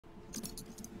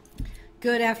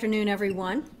Good afternoon,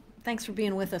 everyone. Thanks for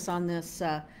being with us on this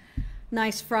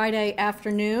nice Friday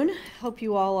afternoon. Hope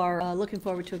you all are looking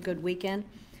forward to a good weekend.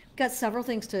 We've got several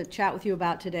things to chat with you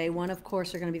about today. One, of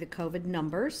course, are going to be the COVID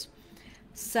numbers.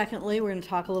 Secondly, we're going to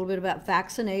talk a little bit about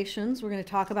vaccinations. We're going to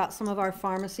talk about some of our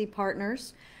pharmacy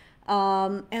partners.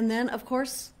 And then, of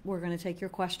course, we're going to take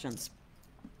your questions.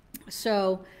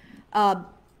 So,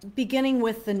 beginning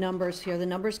with the numbers here, the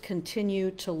numbers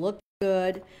continue to look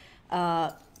good.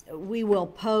 We will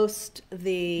post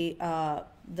the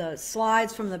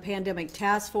slides from the pandemic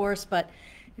task force, but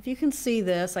if you can see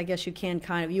this, I guess you can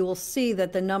you will see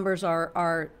that the numbers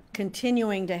are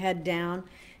continuing to head down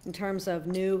in terms of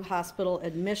new hospital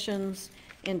admissions,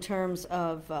 in terms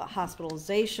of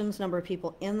hospitalizations, number of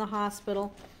people in the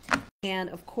hospital, and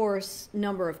of course,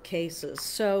 number of cases.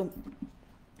 So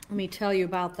let me tell you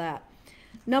about that.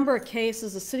 Number of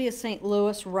cases, the city of St.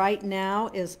 Louis right now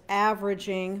is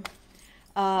averaging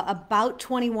about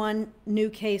 21 new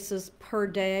cases per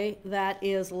day. That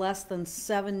is less than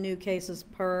 7 new cases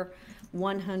per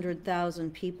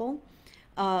 100,000 people.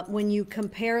 When you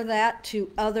compare that to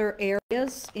other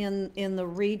areas in the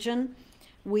region,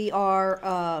 we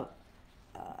are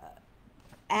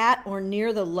at or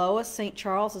near the lowest. St.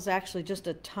 Charles is actually just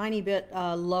a tiny bit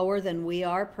lower than we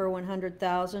are per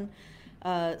 100,000.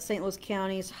 St. Louis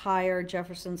County's higher,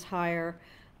 Jefferson's higher.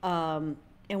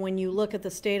 And when you look at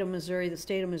the state of Missouri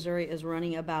is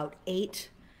running about 8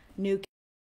 new cases.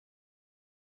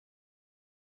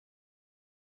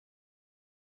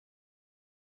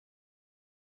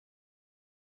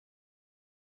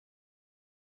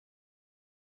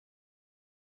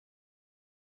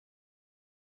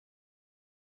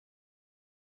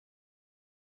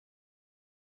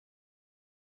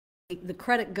 The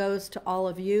credit goes to all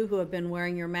of you who have been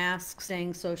wearing your masks,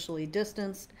 staying socially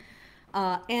distanced.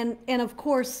 And of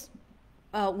course,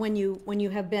 when you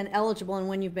have been eligible and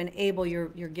when you've been able, you're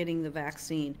getting the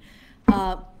vaccine.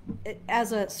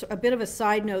 As a bit of a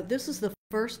side note, this is the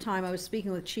first time I was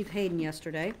speaking with Chief Hayden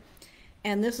yesterday,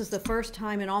 and this is the first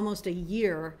time in almost a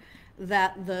year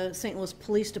that the St. Louis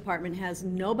Police Department has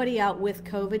nobody out with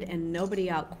COVID and nobody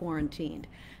out quarantined.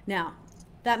 Now,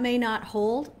 that may not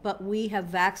hold, but we have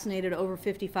vaccinated over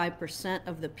 55%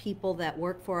 of the people that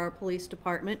work for our police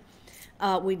department.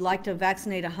 We'd like to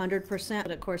vaccinate 100%,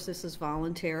 but of course this is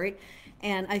voluntary.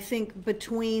 And I think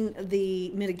between the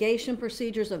mitigation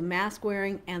procedures of mask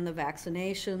wearing and the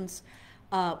vaccinations,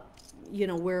 you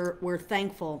know, we're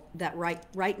thankful that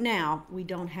right now we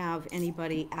don't have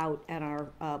anybody out at our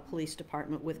police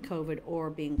department with COVID or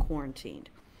being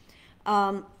quarantined.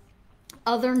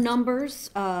 Other numbers,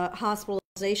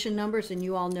 hospitalization numbers, and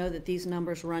you all know that these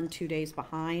numbers run 2 days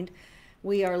behind.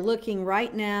 We are looking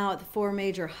right now at the 4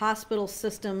 major hospital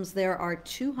systems. There are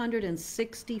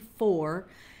 264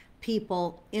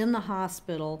 people in the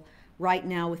hospital right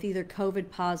now with either COVID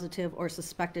positive or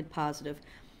suspected positive.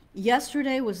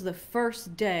 Yesterday was the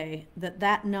first day that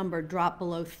that number dropped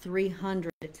below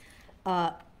 300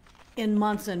 in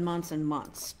months and months and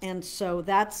months. And so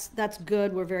that's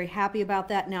good. We're very happy about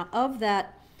that. Now, of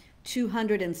that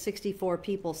 264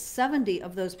 people, 70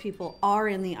 of those people are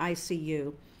in the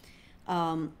ICU.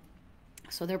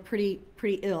 So they're pretty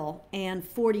ill, and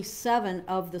 47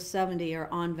 of the 70 are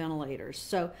on ventilators.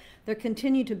 So there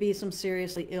continue to be some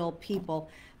seriously ill people,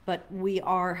 but we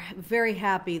are very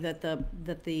happy that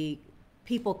the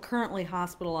people currently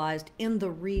hospitalized in the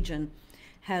region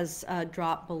has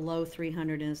dropped below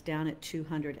 300 and is down at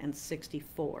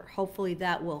 264. Hopefully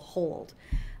that will hold.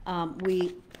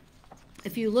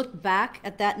 If you look back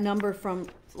at that number from,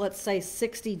 let's say,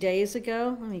 60 days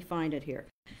ago, let me find it here.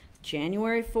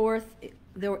 January 4th,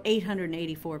 there were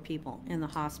 884 people in the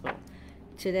hospital.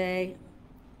 Today,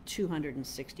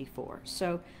 264.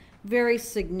 So very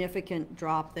significant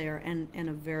drop there, and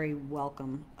a very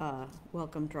welcome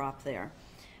drop there.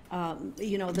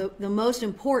 You know, the most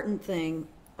important thing,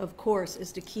 of course,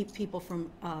 is to keep people from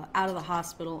out of the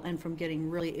hospital and from getting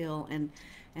really ill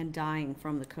and dying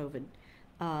from the COVID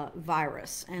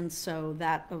virus. And so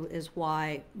that is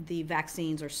why the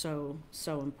vaccines are so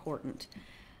important.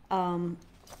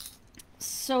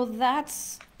 So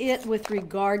that's it with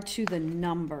regard to the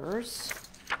numbers.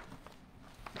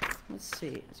 Let's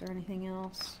see, is there anything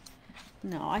else?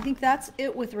 No, I think that's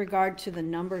it with regard to the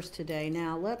numbers today.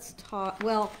 Now let's talk,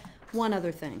 well, one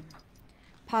other thing.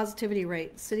 Positivity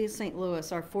rate. City of St.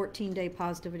 Louis, our 14-day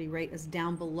positivity rate is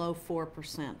down below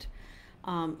 4%.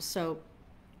 So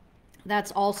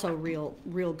that's also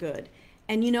real good.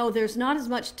 And you know, there's not as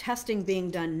much testing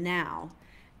being done now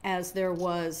as there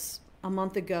was a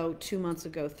month ago, 2 months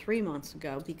ago, 3 months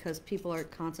ago, because people are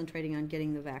concentrating on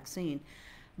getting the vaccine.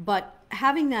 But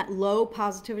having that low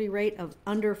positivity rate of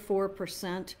under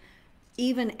 4%,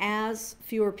 even as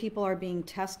fewer people are being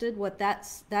tested,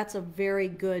 that's a very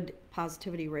good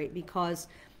positivity rate, because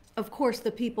of course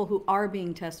the people who are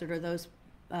being tested are those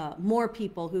more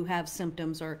people who have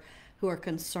symptoms or who are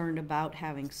concerned about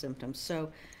having symptoms.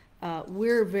 So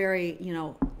we're very,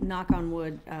 knock on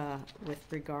wood with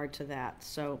regard to that,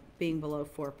 so being below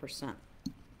 4%.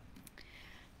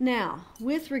 Now,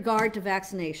 with regard to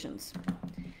vaccinations,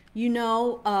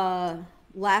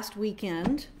 last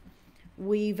weekend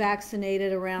we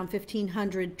vaccinated around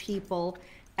 1,500 people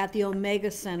at the Omega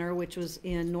Center, which was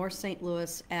in North St.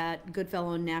 Louis at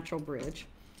Goodfellow and Natural Bridge.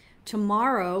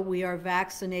 Tomorrow we are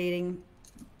vaccinating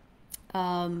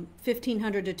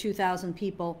 1,500 to 2,000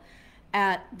 people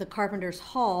at the Carpenter's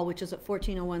Hall, which is at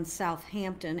 1401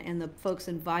 Southampton, and the folks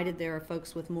invited there are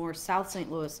folks with more South St.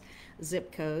 Louis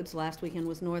zip codes. Last weekend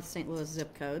was North St. Louis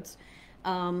zip codes.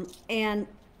 And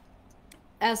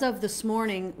as of this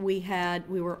morning, we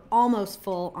were almost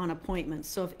full on appointments.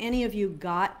 So if any of you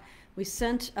we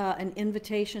sent an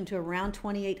invitation to around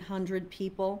 2,800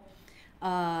 people.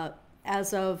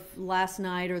 As of last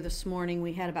night or this morning,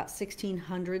 we had about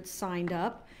 1,600 signed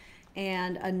up,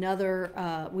 and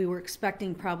we were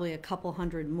expecting probably a couple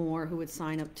hundred more who would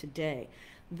sign up today.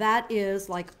 That is,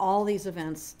 like all these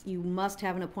events, you must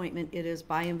have an appointment. It is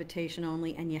by invitation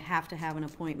only, and you have to have an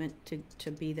appointment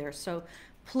to be there. So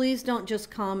please don't just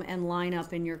come and line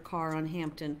up in your car on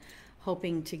Hampton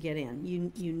hoping to get in.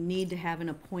 You need to have an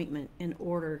appointment in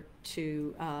order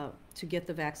to get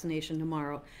the vaccination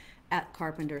tomorrow at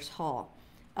Carpenter's Hall.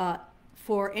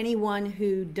 For anyone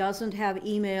who doesn't have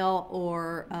email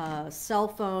or cell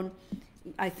phone,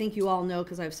 I think you all know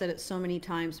because I've said it so many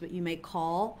times, but you may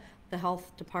call the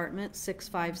health department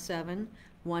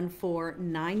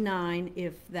 657-1499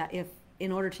 if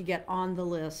in order to get on the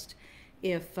list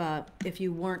if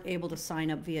you weren't able to sign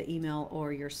up via email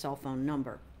or your cell phone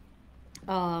number.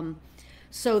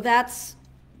 So that's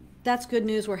good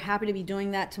news. We're happy to be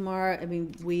doing that tomorrow. I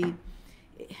mean,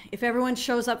 if everyone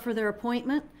shows up for their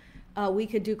appointment, we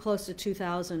could do close to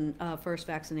 2,000 first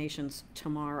vaccinations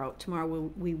tomorrow.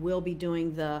 Tomorrow we will be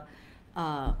doing the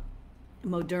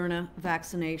Moderna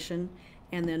vaccination,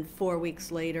 and then 4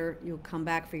 weeks later you'll come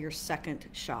back for your second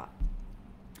shot.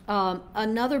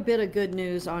 Another bit of good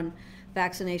news on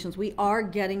vaccinations: we are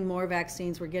getting more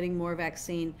vaccines. We're getting more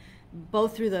vaccine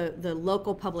both through the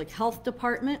local public health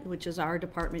department, which is our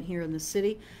department here in the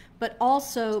city, but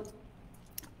also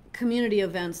community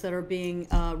events that are being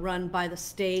run by the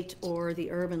state or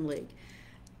the Urban League.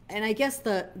 And I guess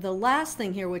the last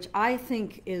thing here, which I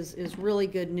think is really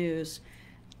good news,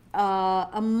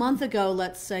 a month ago,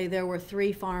 let's say, there were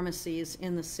 3 pharmacies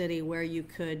in the city where you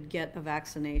could get a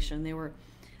vaccination. They were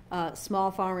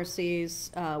small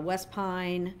pharmacies, West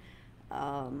Pine,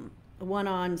 one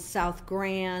on South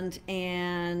Grand,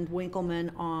 and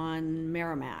Winkleman on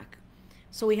Merrimack.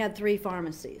 So we had 3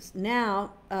 pharmacies.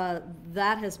 Now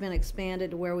that has been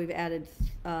expanded to where we've added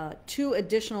 2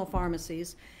 additional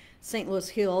pharmacies, St. Louis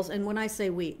Hills, and when I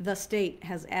say we, the state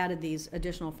has added these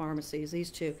additional pharmacies, these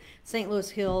 2, St.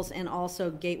 Louis Hills and also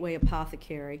Gateway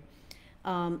Apothecary.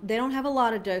 They don't have a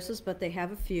lot of doses, but they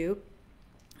have a few.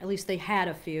 At least they had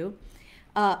a few.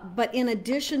 But in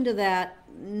addition to that,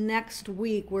 next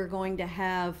week we're going to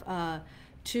have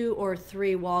 2 or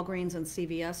 3 Walgreens and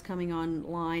CVS coming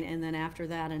online, and then after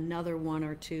that another 1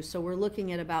 or 2. So we're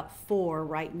looking at about 4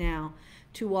 right now,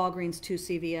 2 Walgreens, 2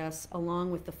 CVS,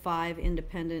 along with the 5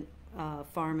 independent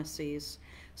pharmacies.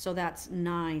 So that's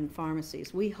 9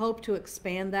 pharmacies. We hope to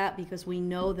expand that because we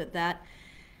know that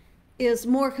is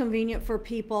more convenient for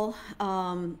people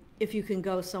if you can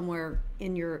go somewhere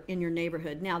in your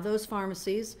neighborhood. Now, those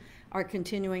pharmacies are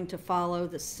continuing to follow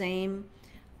the same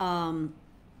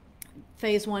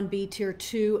Phase 1B Tier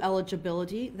 2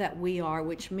 eligibility that we are,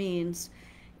 which means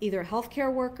either a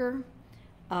healthcare worker,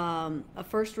 a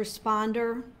first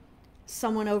responder,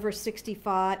 someone over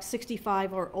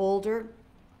 65 or older,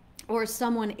 or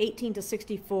someone 18 to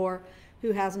 64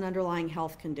 who has an underlying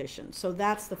health condition. So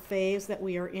that's the phase that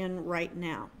we are in right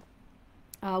now.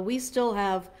 We still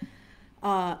have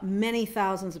many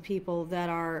thousands of people that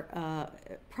are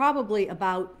probably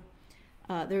about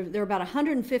there are about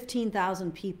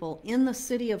 115,000 people in the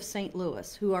city of St.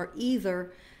 Louis who are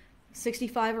either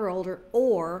 65 or older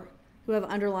or who have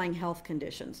underlying health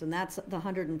conditions, and that's the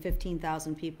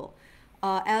 115,000 people.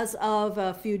 As of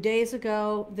a few days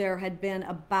ago, there had been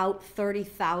about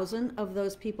 30,000 of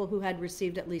those people who had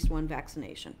received at least 1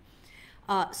 vaccination.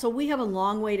 So we have a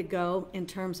long way to go in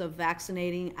terms of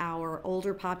vaccinating our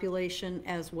older population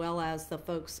as well as the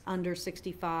folks under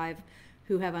 65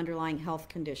 who have underlying health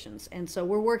conditions. And so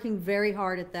we're working very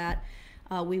hard at that.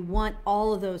 We want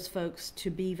all of those folks to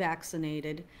be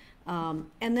vaccinated. And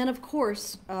then, of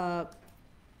course,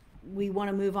 we want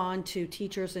to move on to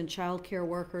teachers and child care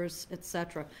workers, et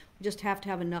cetera. We just have to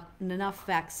have enough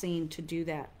vaccine to do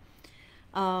that.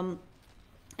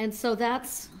 And so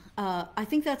that's, I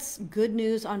think that's good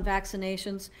news on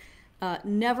vaccinations.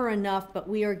 Never enough, but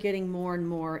we are getting more and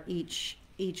more each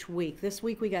week. This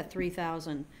week we got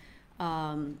 3,000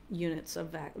 units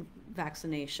of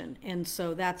vaccination, and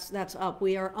so that's up.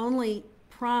 We are only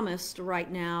promised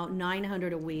right now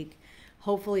 900 a week.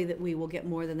 Hopefully that we will get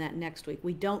more than that next week.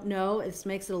 We don't know. This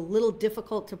makes it a little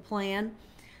difficult to plan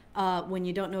when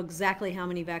you don't know exactly how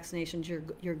many vaccinations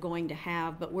you're going to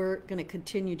have, but we're going to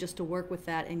continue just to work with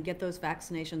that and get those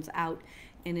vaccinations out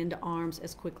and into arms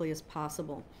as quickly as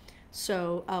possible.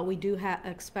 So we do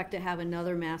expect to have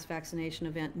another mass vaccination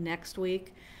event next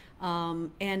week.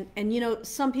 And you know,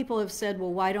 some people have said,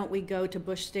 well, why don't we go to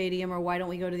Busch Stadium, or why don't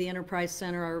we go to the Enterprise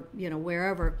Center, or, you know,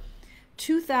 wherever.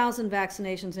 2,000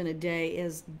 vaccinations in a day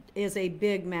is a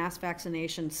big mass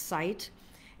vaccination site.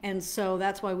 And so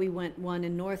that's why we went one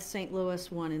in North St.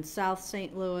 Louis, one in South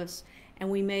St. Louis, and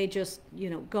we may just, you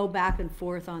know, go back and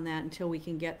forth on that until we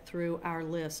can get through our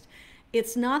list.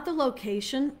 It's not the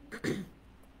location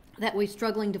that we're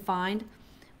struggling to find,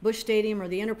 Busch Stadium or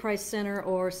the Enterprise Center,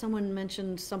 or someone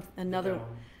mentioned another,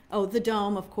 the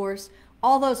Dome, of course.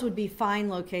 All those would be fine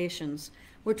locations.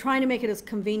 We're trying to make it as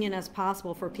convenient as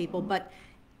possible for people, but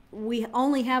we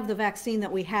only have the vaccine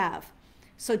that we have.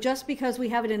 So just because we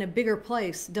have it in a bigger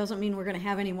place doesn't mean we're going to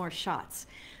have any more shots.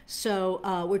 So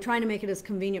we're trying to make it as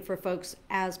convenient for folks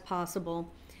as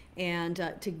possible, and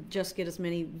to just get as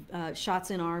many shots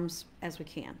in arms as we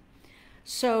can.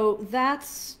 So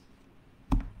that's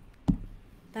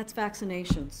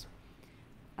vaccinations.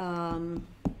 Do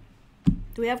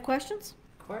we have questions?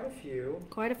 Quite a few.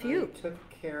 Quite a few. I took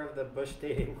care of the Busch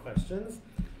Stadium questions.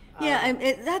 Yeah,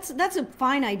 that's a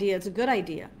fine idea. It's a good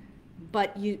idea,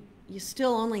 but you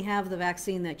still only have the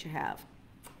vaccine that you have.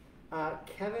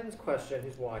 Kevin's question,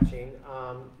 who's watching,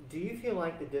 do you feel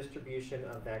like the distribution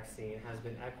of vaccine has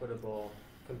been equitable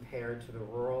compared to the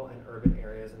rural and urban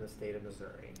areas in the state of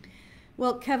Missouri?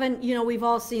 Well, Kevin, you know, we've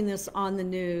all seen this on the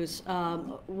news.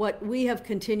 What we have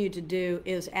continued to do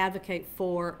is advocate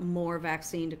for more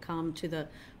vaccine to come to the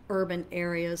urban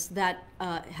areas. That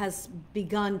has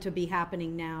begun to be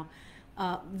happening now.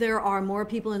 There are more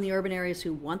people in the urban areas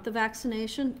who want the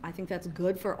vaccination. I think that's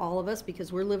good for all of us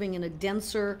because we're living in a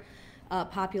denser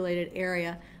populated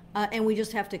area, and we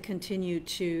just have to continue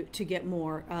to get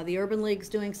more. The Urban League's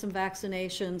doing some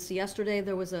vaccinations. Yesterday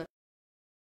there was a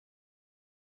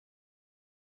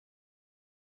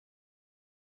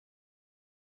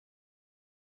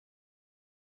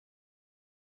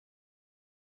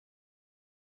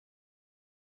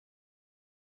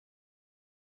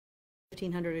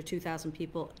 $1,500 or 2,000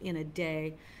 people in a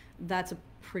day. That's a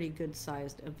pretty good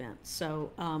sized event.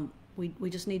 So we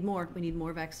just need more. We need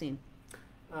more vaccine.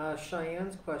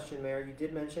 Cheyenne's question, Mayor, you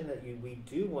did mention that we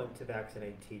do want to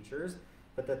vaccinate teachers,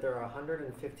 but that there are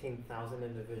 115,000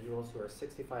 individuals who are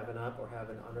 65 and up or have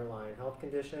an underlying health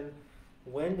condition.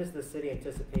 When does the city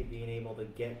anticipate being able to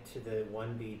get to the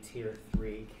 1B Tier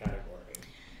 3 category?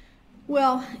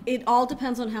 Well, it all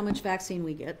depends on how much vaccine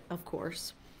we get, of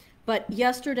course. But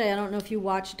yesterday, I don't know if you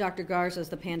watched Dr. Garza's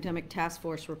the Pandemic Task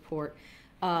Force report.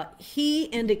 He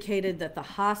indicated that the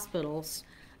hospitals,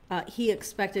 he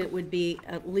expected it would be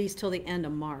at least till the end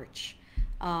of March.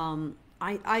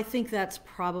 I think that's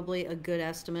probably a good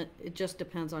estimate. It just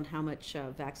depends on how much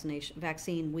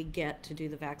vaccine we get to do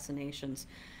the vaccinations.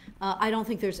 I don't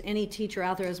think there's any teacher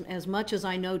out there, as much as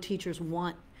I know teachers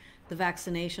want the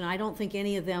vaccination, I don't think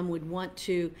any of them would want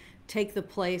to take the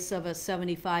place of a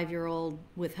 75-year-old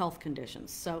with health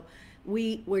conditions. So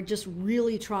we're just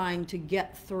really trying to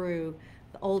get through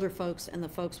the older folks and the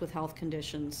folks with health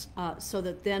conditions so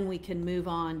that then we can move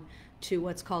on to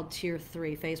what's called Tier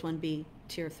 3, Phase 1B,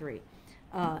 Tier 3.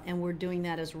 And we're doing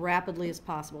that as rapidly as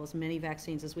possible, as many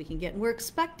vaccines as we can get. And we're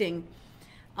expecting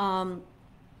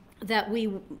that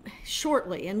we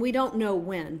shortly, and we don't know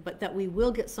when, but that we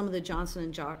will get some of the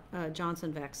Johnson &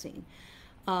 Johnson vaccine.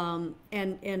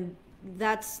 And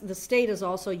that's, the state is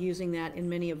also using that in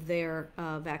many of their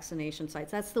vaccination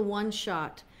sites. That's the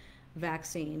one-shot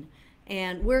vaccine.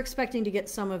 And we're expecting to get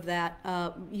some of that.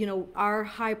 You know, our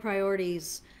high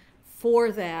priorities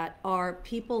for that are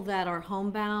people that are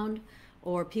homebound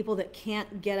or people that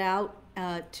can't get out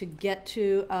to get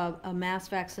to a mass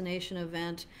vaccination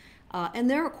event. And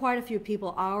there are quite a few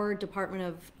people. Our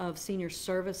Department of Senior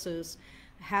Services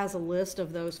has a list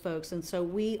of those folks, and so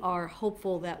we are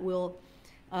hopeful that we'll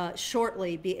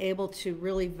shortly be able to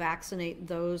really vaccinate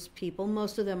those people.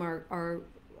 Most of them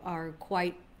are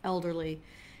quite elderly,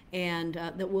 and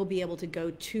that we'll be able to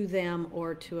go to them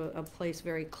or to a place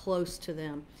very close to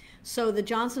them. So the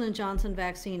Johnson & Johnson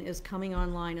vaccine is coming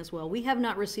online as well. We have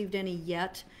not received any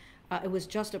yet. It was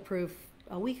just approved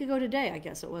a week ago today, I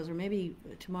guess it was, or maybe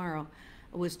tomorrow.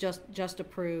 It was just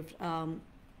approved.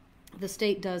 The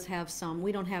state does have some.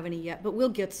 We don't have any yet, but we'll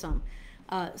get some.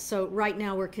 So right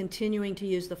now we're continuing to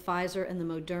use the Pfizer and the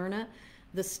Moderna.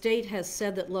 The state has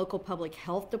said that local public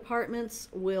health departments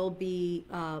will be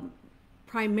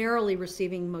primarily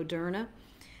receiving Moderna.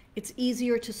 It's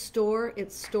easier to store.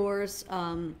 It stores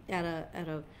at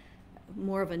a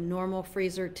more of a normal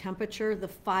freezer temperature. The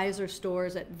Pfizer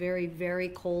stores at very, very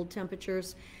cold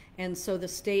temperatures. And so the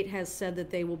state has said that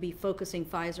they will be focusing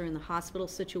Pfizer in the hospital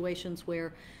situations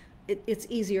where it's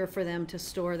easier for them to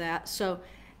store that. So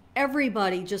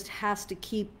everybody just has to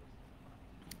keep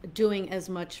doing as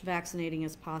much vaccinating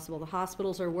as possible. The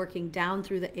hospitals are working down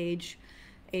through the age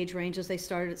ranges. They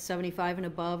started at 75 and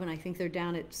above, and I think they're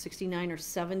down at 69 or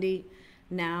 70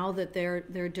 now that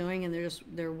they're doing, and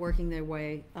they're working their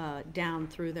way down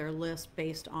through their list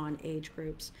based on age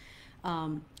groups.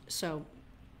 So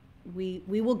we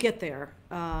will get there.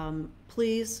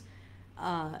 Please,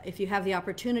 if you have the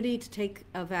opportunity to take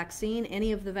a vaccine,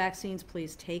 any of the vaccines,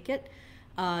 please take it.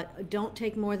 Don't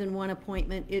take more than one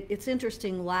appointment. It's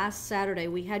interesting, last Saturday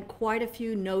we had quite a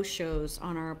few no-shows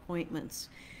on our appointments,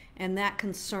 and that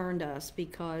concerned us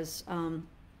because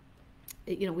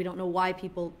you know, we don't know why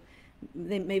people,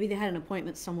 maybe they had an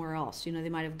appointment somewhere else. You know, they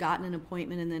might have gotten an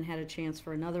appointment and then had a chance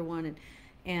for another one,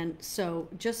 and so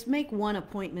just make one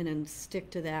appointment and stick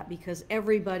to that, because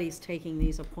everybody's taking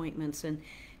these appointments,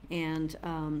 and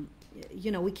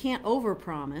you know, we can't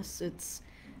overpromise. It's,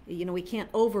 you know, we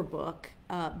can't overbook,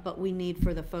 but we need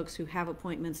for the folks who have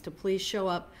appointments to please show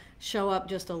up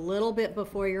just a little bit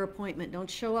before your appointment. Don't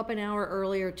show up an hour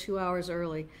early or 2 hours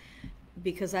early,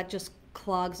 because that just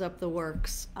clogs up the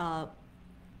works.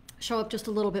 Show up just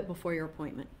a little bit before your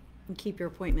appointment, and keep your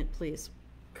appointment, please.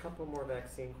 Couple more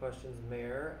vaccine questions,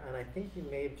 Mayor, and I think you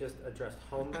may have just addressed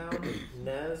homebound.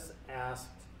 Nez asked,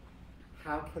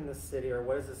 how can the city, or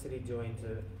what is the city doing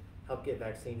to help get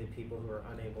vaccine to people who are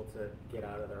unable to get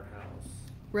out of their house?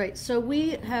 Right, so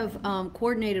we have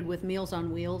coordinated with Meals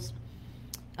on Wheels.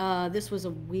 This was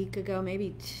a week ago,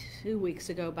 maybe 2 weeks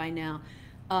ago by now,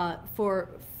 for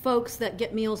folks that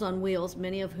get Meals on Wheels,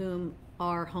 many of whom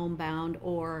are homebound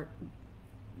or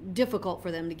difficult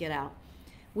for them to get out.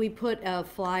 We put a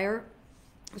flyer,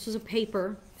 this was a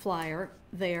paper flyer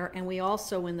there, and we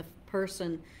also, when the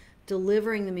person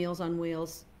delivering the Meals on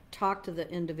Wheels, talked to the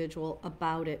individual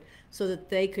about it so that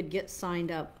they could get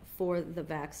signed up for the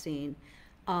vaccine.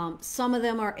 Some of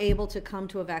them are able to come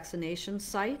to a vaccination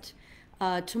site.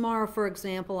 Tomorrow, for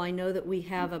example, I know that we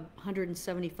have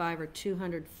 175 or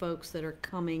 200 folks that are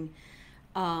coming,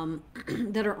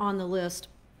 that are on the list,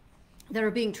 that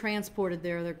are being transported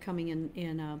there. They're coming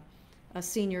in a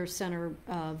senior center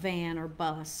van or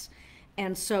bus.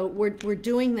 And so we're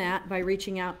doing that by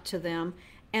reaching out to them.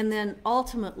 And then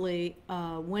ultimately,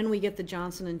 when we get the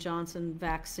Johnson & Johnson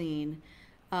vaccine,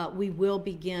 we will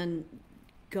begin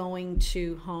going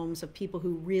to homes of people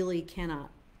who really cannot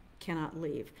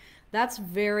leave. That's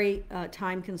very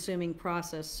time-consuming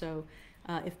process. So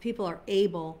if people are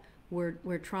able,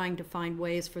 we're trying to find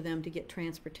ways for them to get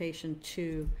transportation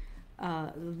to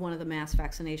one of the mass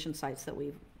vaccination sites that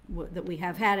we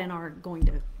have had and are going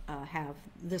to have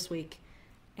this week,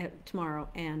 tomorrow,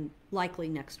 and likely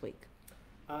next week.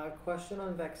 Question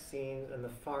on vaccines and the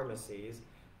pharmacies.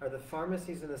 Are the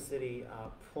pharmacies in the city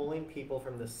pulling people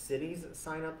from the city's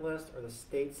sign-up list or the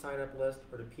state sign-up list,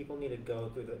 or do people need to go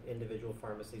through the individual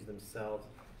pharmacies themselves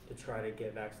to try to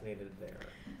get vaccinated there?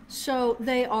 So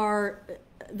they are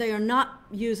not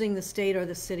using the state or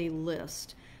the city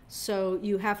list. So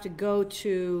you have to go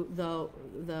to the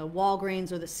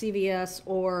Walgreens or the CVS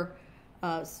or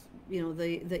you know,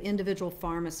 the individual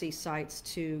pharmacy sites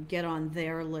to get on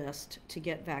their list to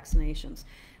get vaccinations.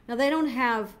 Now, they don't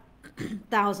have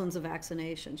thousands of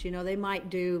vaccinations. You know, they might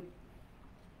do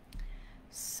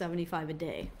 75 a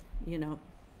day, you know,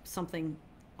 something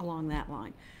along that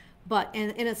line. But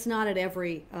and it's not at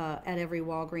every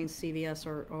Walgreens, CVS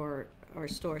or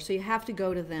store. So you have to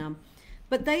go to them.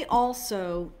 But they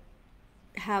also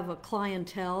have a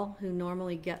clientele who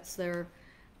normally gets their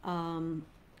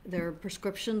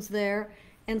prescriptions there,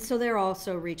 and so they're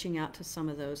also reaching out to some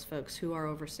of those folks who are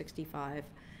over 65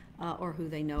 or who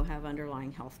they know have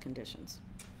underlying health conditions.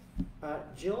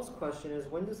 Jill's question is,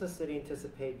 when does the city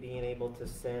anticipate being able to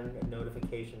send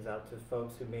notifications out to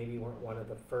folks who maybe weren't one of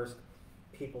the first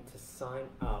people to sign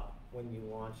up when you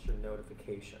launch your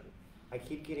notification? I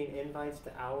keep getting invites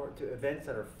to events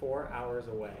that are 4 hours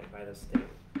away by the state.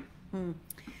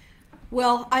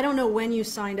 Well, I don't know when you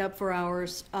signed up for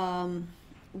ours.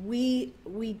 We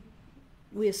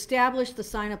established the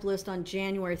sign-up list on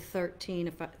January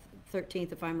 13th,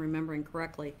 if I'm remembering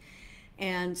correctly.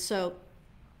 And so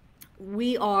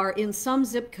we are in some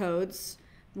zip codes.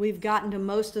 We've gotten to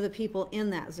most of the people in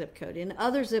that zip code. In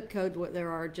other zip codes, there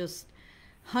are just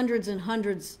hundreds and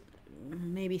hundreds,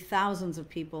 maybe thousands of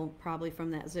people probably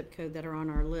from that zip code that are on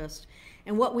our list.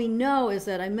 And what we know is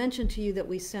that I mentioned to you that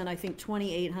we sent, I think,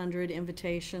 2,800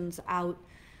 invitations out.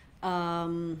 It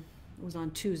was on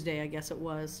Tuesday, I guess it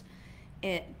was,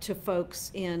 to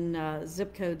folks in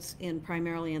zip codes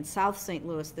primarily in South St.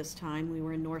 Louis this time. We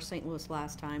were in North St. Louis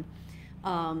last time.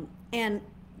 And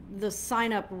the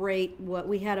sign-up rate,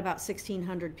 we had about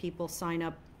 1,600 people sign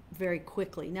up very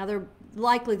quickly. Now,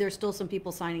 there's still some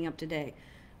people signing up today,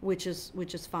 which is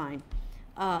fine.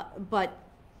 But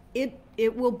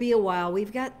it will be a while.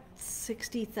 We've got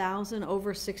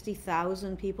over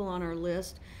 60,000 people on our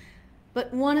list.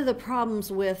 But one of the problems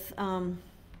with,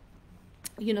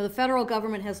 the federal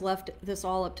government has left this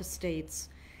all up to states,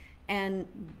 and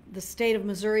the state of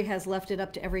Missouri has left it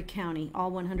up to every county,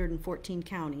 all 114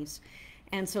 counties.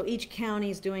 And so each county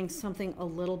is doing something a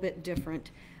little bit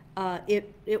different. I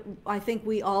think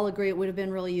we all agree it would have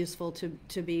been really useful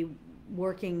to be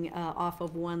working off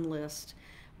of one list.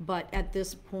 But at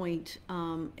this point,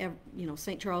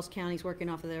 St. Charles County's working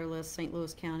off of their list, St.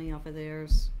 Louis County off of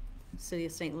theirs, City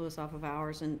of St. Louis off of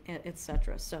ours, and et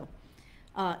cetera. So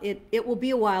it will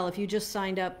be a while. If you just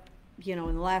signed up, in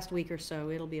the last week or so,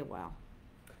 it'll be a while.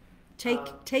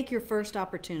 Take your first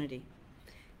opportunity.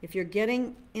 If you're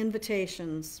getting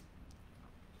invitations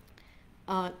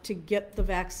to get the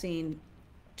vaccine,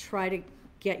 try to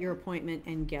get your appointment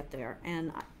and get there.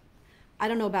 And I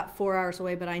don't know about 4 hours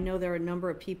away, but I know there are a number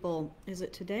of people, is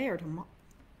it today or tomorrow?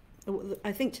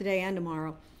 I think today and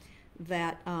tomorrow,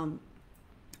 that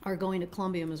are going to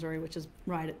Columbia, Missouri, which is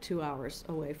right at 2 hours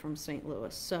away from St.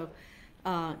 Louis. So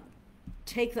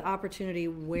take the opportunity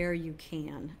where you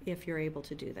can, if you're able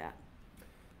to do that.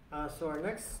 So our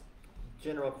next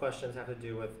general questions have to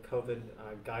do with COVID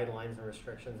guidelines and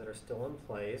restrictions that are still in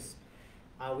place.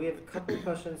 We have a couple of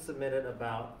questions submitted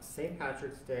about St.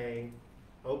 Patrick's Day,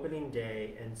 Opening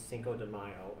Day, and Cinco de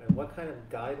Mayo, and what kind of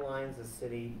guidelines the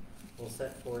city will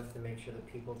set forth to make sure that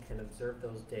people can observe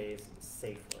those days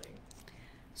safely.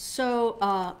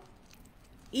 So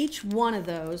each one of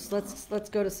those, let's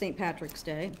go to St. Patrick's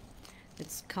Day.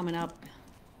 It's coming up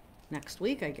next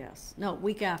week, I guess. No,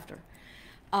 week after.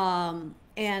 And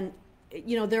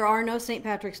there are no St.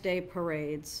 Patrick's Day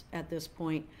parades at this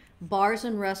point. Bars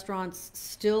and restaurants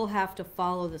still have to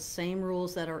follow the same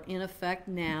rules that are in effect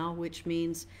now, which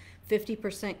means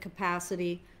 50%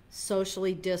 capacity,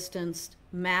 socially distanced,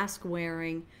 mask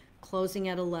wearing, closing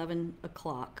at 11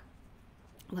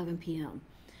 p.m.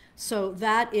 So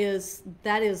that is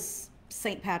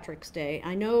St. Patrick's Day.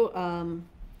 I know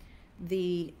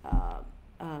the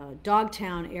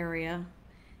Dogtown area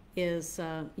is,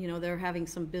 they're having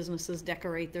some businesses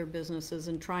decorate their businesses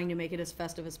and trying to make it as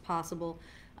festive as possible.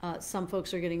 Some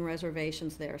folks are getting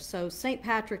reservations there. So St.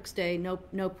 Patrick's Day,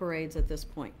 no parades at this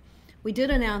point. We did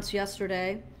announce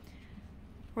yesterday,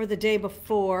 or the day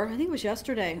before, I think it was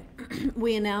yesterday,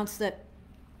 we announced that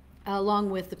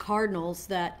along with the Cardinals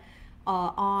that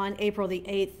on April the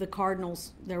 8th, the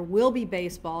Cardinals, there will be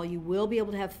baseball. You will be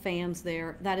able to have fans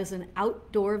there. That is an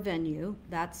outdoor venue.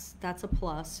 That's a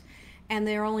plus. And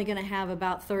they're only going to have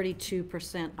about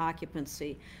 32%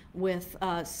 occupancy, with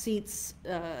seats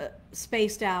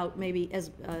spaced out maybe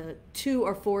as 2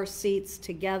 or 4 seats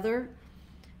together,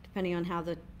 depending on how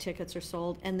the tickets are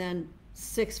sold, and then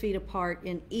 6 feet apart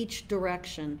in each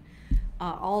direction,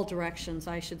 all directions,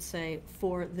 I should say,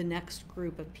 for the next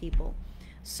group of people.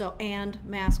 So, and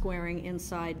mask wearing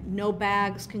inside. No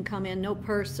bags can come in, no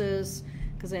purses,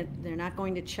 because they're not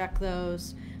going to check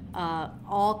those.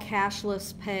 All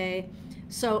cashless pay.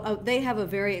 So they have a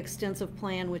very extensive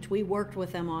plan, which we worked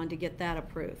with them on to get that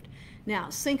approved. Now,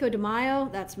 Cinco de Mayo,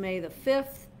 that's May the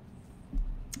 5th.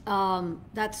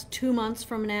 That's 2 months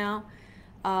from now.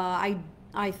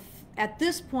 At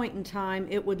this point in time,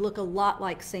 it would look a lot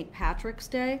like St. Patrick's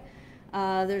Day.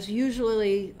 There's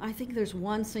usually, I think there's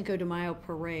one Cinco de Mayo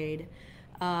parade.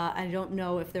 I don't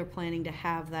know if they're planning to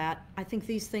have that. I think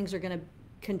these things are going to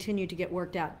continue to get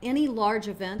worked out. Any large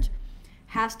event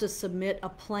has to submit a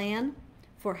plan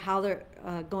for how they're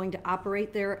going to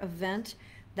operate their event.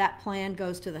 That plan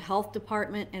goes to the health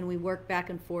department, and we work back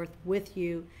and forth with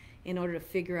you in order to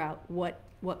figure out what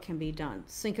can be done.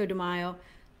 Cinco de Mayo,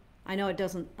 I know it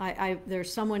doesn't,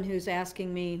 there's someone who's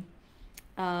asking me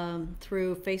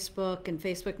through Facebook and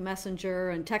Facebook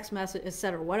Messenger and text message, et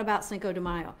cetera, what about Cinco de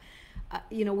Mayo?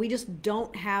 You know, we just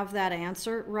don't have that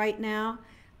answer right now.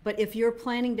 But if you're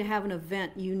planning to have an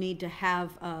event, you need to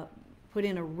have put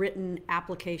in a written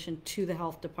application to the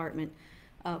health department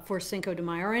for Cinco de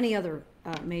Mayo or any other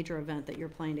major event that you're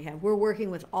planning to have. We're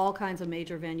working with all kinds of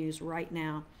major venues right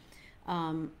now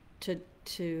for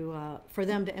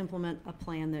them to implement a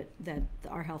plan that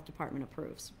our health department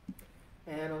approves.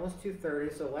 And almost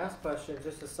 2:30, so last question,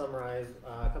 just to summarize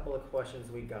a couple of questions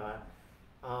we got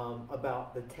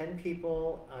about the 10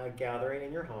 people gathering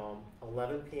in your home,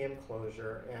 11 p.m.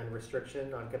 closure, and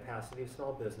restriction on capacity of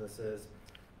small businesses.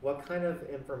 What kind of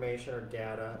information or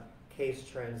data, case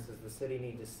trends does the city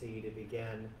need to see to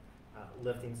begin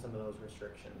lifting some of those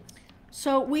restrictions?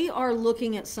 So we are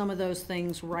looking at some of those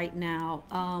things right now.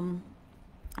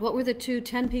 What were the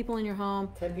 10 people in your home?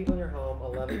 10 people in your home,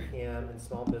 11 p.m. and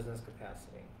small business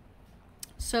capacity.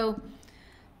 So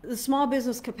the small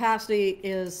business capacity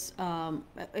is,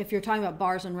 if you're talking about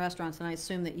bars and restaurants, and I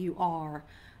assume that you are,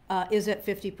 is at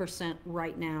 50%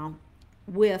 right now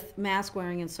with mask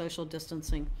wearing and social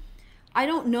distancing. I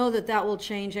don't know that that will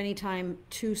change anytime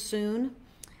too soon.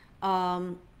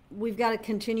 We've got to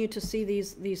continue to see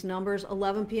these numbers.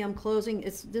 11 p.m. closing,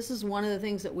 this is one of the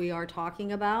things that we are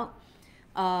talking about.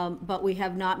 But we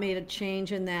have not made a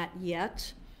change in that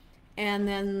yet. And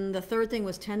then the third thing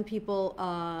was 10 people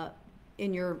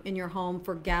in your home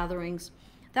for gatherings.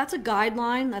 That's a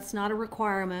guideline. That's not a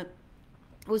requirement.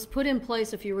 It was put in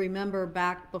place, if you remember,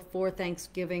 back before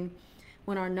Thanksgiving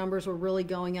when our numbers were really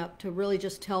going up, to really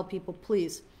just tell people,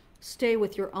 please stay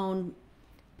with your own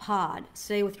pod,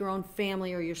 stay with your own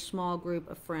family or your small group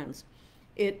of friends.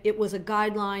 It was a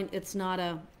guideline. It's not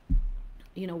a,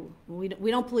 you know, we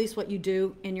don't police what you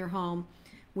do in your home.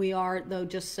 We are, though,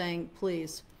 just saying,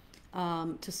 please,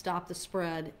 to stop the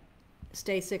spread,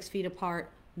 stay 6 feet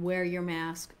apart, wear your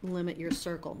mask, limit your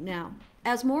circle. Now,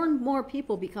 as more and more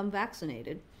people become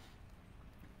vaccinated,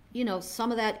 you know, some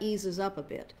of that eases up a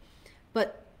bit.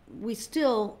 But we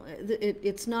still,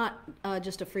 it's not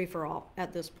just a free-for-all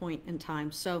at this point in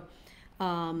time. So,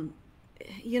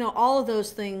 you know, all of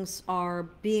those things are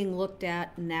being looked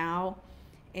at now.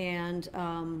 And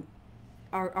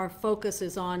our focus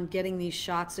is on getting these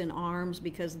shots in arms,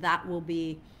 because that will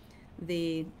be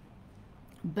the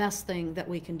best thing that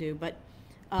we can do. But,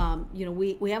 you know,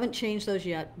 we haven't changed those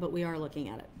yet, but we are looking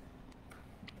at it.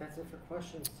 That's it for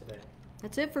questions today.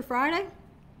 That's it for Friday?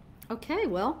 Okay,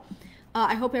 well,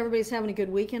 I hope everybody's having a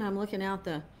good weekend. I'm looking out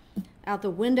the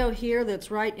window here that's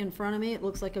right in front of me. It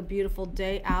looks like a beautiful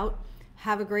day out.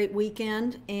 Have a great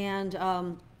weekend,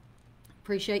 and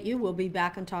appreciate you. We'll be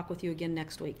back and talk with you again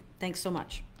next week. Thanks so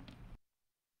much.